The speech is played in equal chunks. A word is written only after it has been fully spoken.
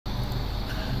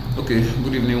Okay,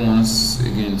 good evening once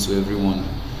again to everyone.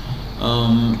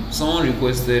 Someone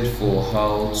requested for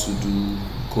how to do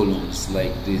columns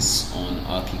like this on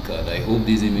Archicad. I hope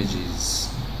this image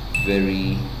is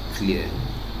very clear.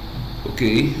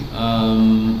 Okay,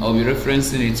 I'll be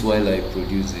referencing it while I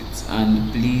produce it,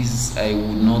 and please, I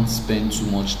would not spend too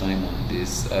much time on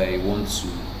this. I want to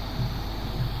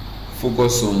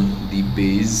focus on the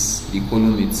base, the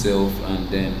column itself, and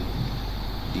then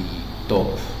the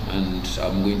top, and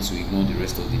I'm going to ignore the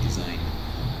rest of the design.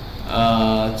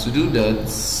 To do that,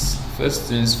 first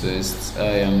things first,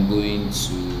 I am going to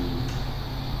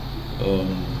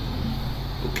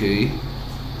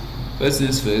first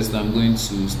things first, I'm going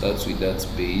to start with that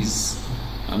base.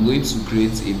 I'm going to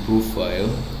create a profile,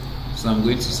 so I'm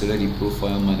going to select the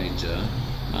profile manager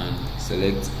and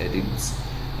select edit,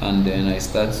 and then I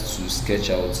start to sketch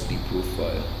out the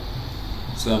profile.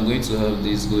 So I'm going to have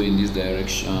this go in this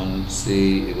direction,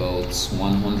 say about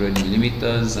 100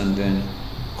 millimeters, and then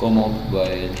come up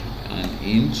by an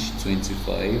inch,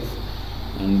 25,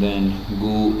 and then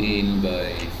go in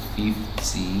by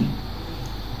 50,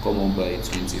 come up by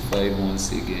 25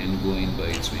 once again, go in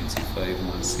by 25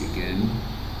 once again,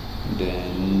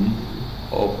 then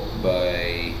up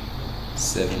by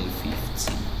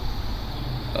 750.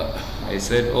 I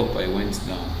said up, I went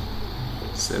down.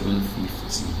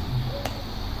 750.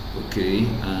 Okay,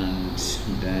 and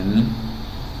then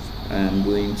I am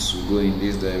going to go in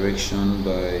this direction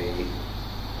by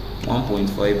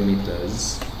 1.5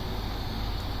 meters.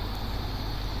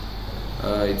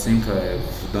 I think I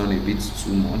have done a bit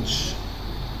too much.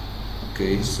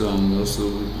 Okay, so I'm also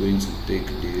going to take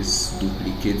this,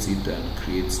 duplicate it, and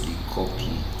create the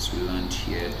copy to land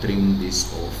here, trim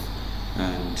this off,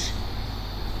 and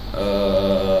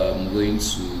I'm going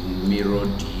to mirror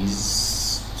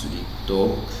these to the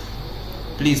top.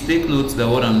 Please take note that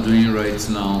what I'm doing right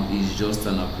now is just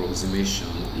an approximation.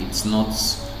 It's not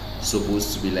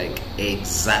supposed to be like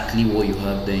exactly what you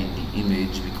have there in the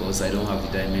image, because I don't have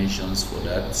the dimensions for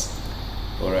that.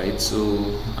 Alright,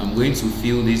 so I'm going to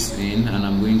fill this in, and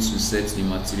I'm going to set the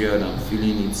material that I'm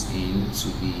filling it in to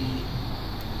be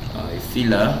a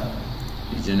filler,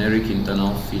 a generic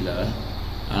internal filler,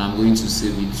 and I'm going to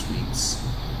save it with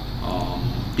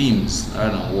beams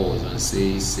rather than walls, and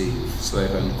say save. So I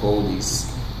can call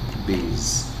this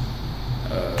base.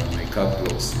 My cap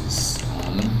blocks is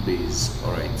on base.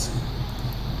 Alright,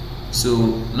 so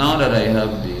now that I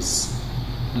have this,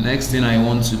 next thing I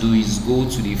want to do is go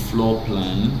to the floor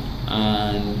plan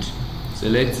and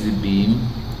select the beam,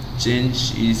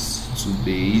 change it to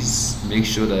base, make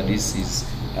sure that this is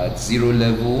at 0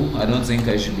 level. I don't think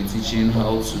I should be teaching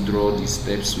how to draw the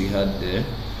steps we had there.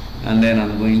 And then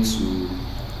I'm going to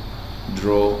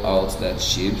draw out that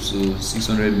shape, so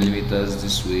 600 millimeters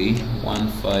this way,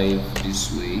 15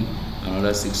 this way,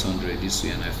 another 600 this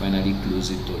way, and I finally close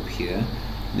it up here.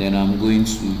 Then I'm going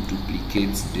to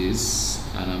duplicate this,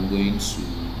 and I'm going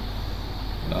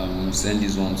to send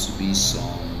this one to be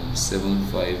some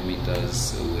 7.5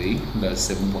 meters away, that's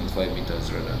 7.5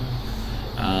 meters rather.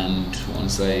 And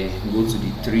once I go to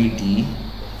the 3D,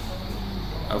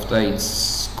 after it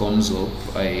comes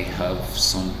up, I have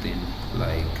something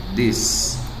like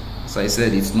this. So I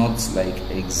said it's not like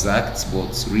exact,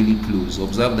 but really close.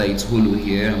 Observe that it's hollow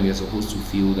here, and we are supposed to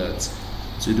fill that.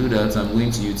 To do that, I'm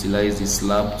going to utilize the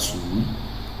slab tool.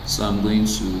 So I'm going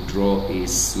to draw a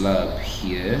slab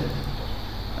here.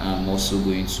 I'm also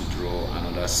going to draw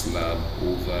another slab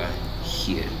over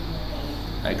here.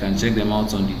 I can check them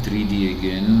out on the 3D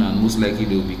again, and most likely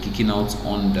they'll be kicking out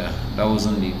under. That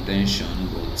wasn't the intention,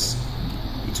 but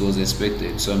it was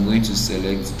expected. So I'm going to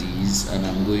select these, and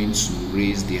I'm going to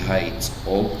raise the height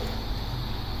up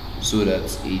so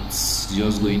that it's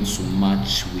just going to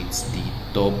match with the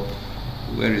top.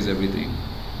 Where is everything?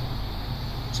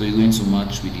 So it's going to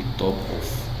match with the top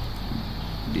of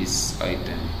this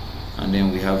item, and then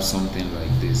we have something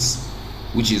like this,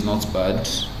 which is not bad.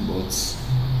 But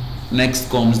next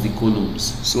comes the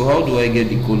columns. So how do I get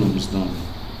the columns done?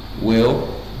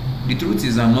 Well, the truth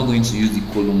is I'm not going to use the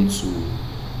column tool.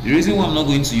 The reason why I'm not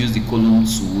going to use the column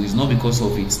tool is not because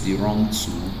of it's the wrong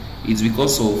tool. It's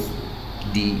because of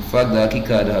the fact that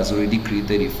Archicad has already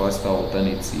created a faster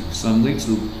alternative. So I'm going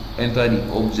to enter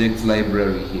the object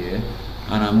library here,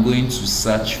 and I'm going to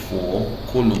search for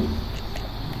column.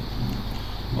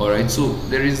 Alright, so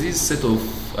there is this set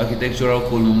of architectural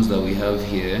columns that we have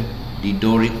here. The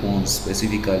Doric ones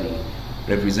specifically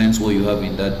represents what you have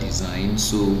in that design.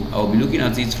 So I'll be looking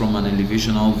at it from an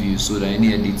elevational view, so that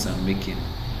any edits I'm making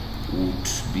would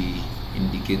be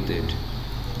indicated.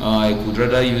 I could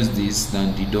rather use this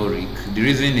than the Doric. The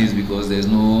reason is because there's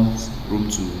no room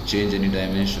to change any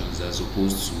dimensions as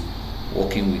opposed to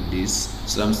working with this.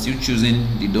 So I'm still choosing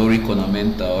the Doric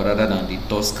ornamental rather than the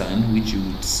Tuscan, which you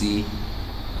would see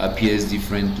appears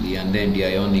differently, and then the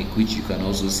Ionic, which you can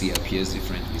also see appears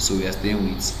differently. So we are staying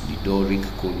with the Doric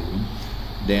column.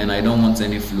 Then I don't want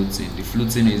any fluting. The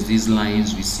fluting is these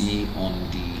lines we see on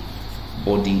the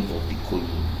body of the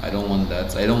column. I don't want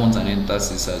that. I don't want an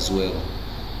entasis as well.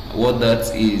 What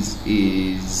that is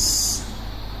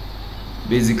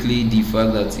basically the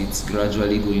fact that it's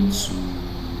gradually going to,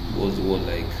 what's the word,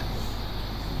 like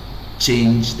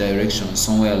change direction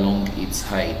somewhere along its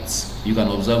height. You can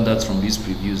observe that from these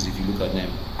previews if you look at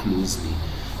them closely.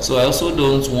 So I also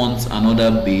don't want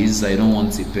another base. I don't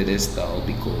want a pedestal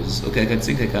because, okay, I can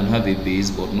think I can have a base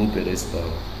but no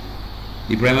pedestal.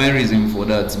 The primary reason for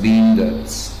that being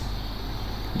that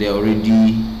I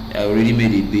already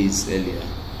made a base earlier.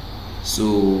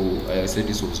 So I said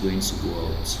this was going to go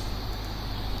out.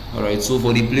 Alright, so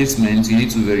for the placement, you need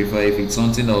to verify if it's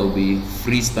something that will be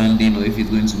freestanding or if it's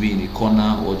going to be in a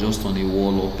corner or just on a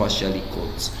wall or partially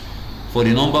cut. For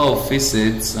the number of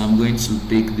facets, I'm going to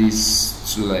take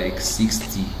this to like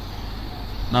 60.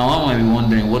 Now, I might be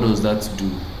wondering, what does that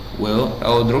do? Well,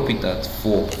 I'll drop it at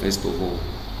 4 first of all.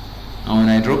 And when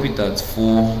I drop it at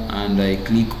 4 and I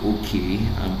click OK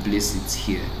and place it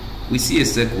here, we see a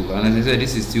circle. And as I said,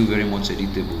 this is still very much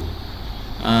editable.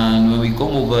 And when we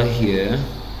come over here,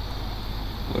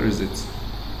 where is it?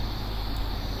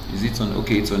 Is it on?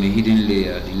 Okay, it's on a hidden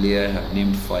layer. The layer I had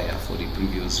named fire for the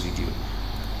previous video.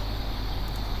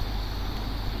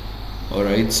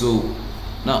 Alright, so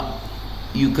now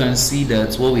you can see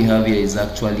that what we have here is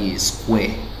actually a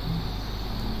square.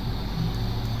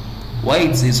 Why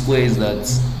it's a square is that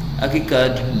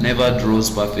Archicad never draws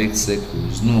perfect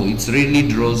circles. No, it really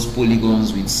draws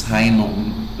polygons with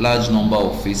large number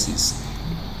of faces,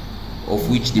 of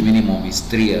which the minimum is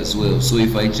 3 as well. So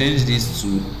if I change this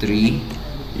to 3,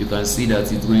 you can see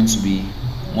that it's going to be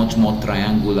much more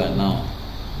triangular now,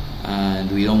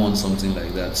 and we don't want something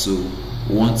like that. So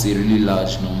we want a really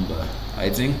large number. I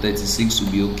think 36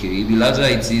 will be okay. The larger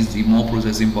it is, the more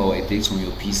processing power it takes from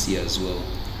your PC as well.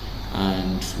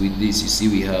 And with this, you see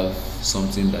we have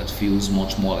something that feels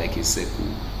much more like a circle.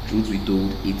 Truth be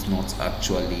told, it's not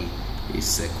actually a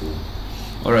circle.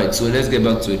 Alright, so let's get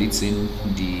back to editing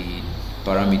the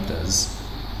parameters.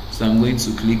 So I'm going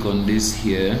to click on this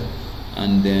here,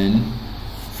 and then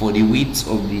for the width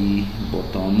of the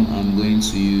bottom, I'm going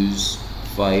to use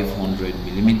 500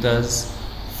 millimeters.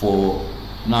 For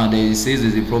now, it says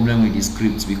there's a problem with the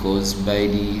script, because by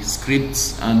the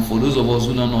scripts, and for those of us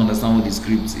who don't understand what the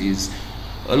script is,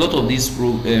 a lot of these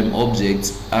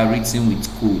objects are written with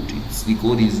code. The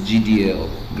code is GDL,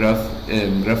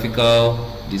 graphical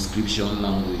description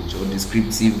language, or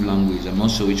descriptive language. I'm not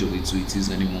sure which of the two it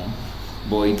is anymore,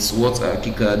 but it's what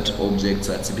Archicad objects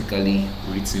are typically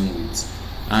written with.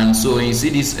 And so when you see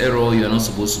this error, you're not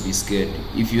supposed to be scared.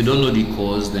 If you don't know the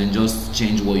cause, then just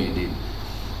change what you did.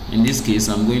 In this case,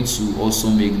 I'm going to also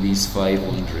make this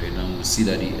 500, and we'll see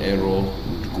that the error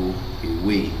would go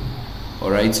away.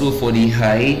 Alright, so for the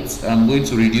height, I'm going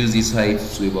to reduce this height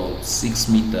to about 6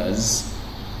 meters.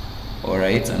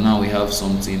 Alright, and now we have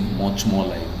something much more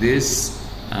like this.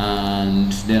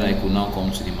 And then I could now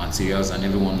come to the materials, and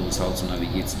everyone knows how to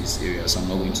navigate this area, so I'm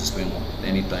not going to spend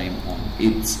any time on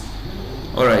it.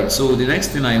 Alright, so the next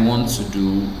thing I want to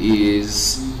do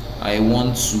is I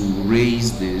want to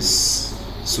raise this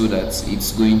so that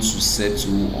it's going to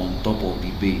settle on top of the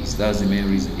base. That's the main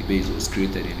reason the base was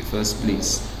created in the first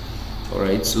place.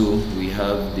 Alright, so we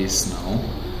have this now,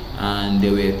 and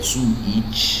there were 2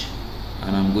 each,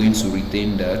 and I'm going to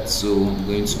retain that. So I'm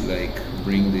going to like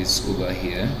bring this over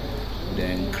here,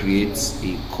 then create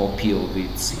a copy of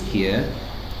it here.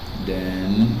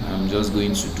 Then I'm just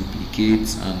going to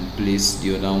duplicate and place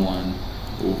the other one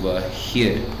over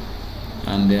here,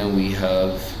 and then we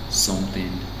have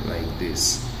something like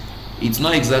this. It's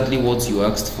not exactly what you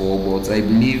asked for, but I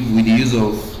believe with the use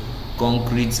of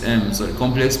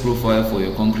complex profile for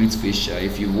your concrete fascia,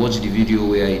 if you watched the video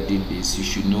where I did this, you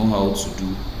should know how to do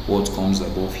what comes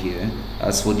above here.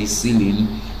 As for the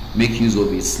ceiling, make use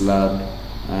of a slab,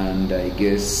 and I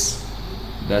guess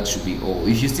that should be all.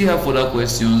 If you still have further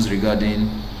questions regarding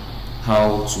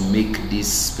how to make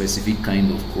this specific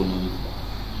kind of column,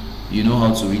 you know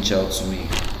how to reach out to me.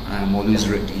 I am always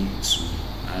ready to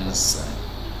answer.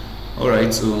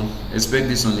 Alright, so expect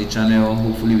this on the channel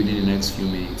hopefully within the next few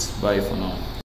minutes. Bye for now.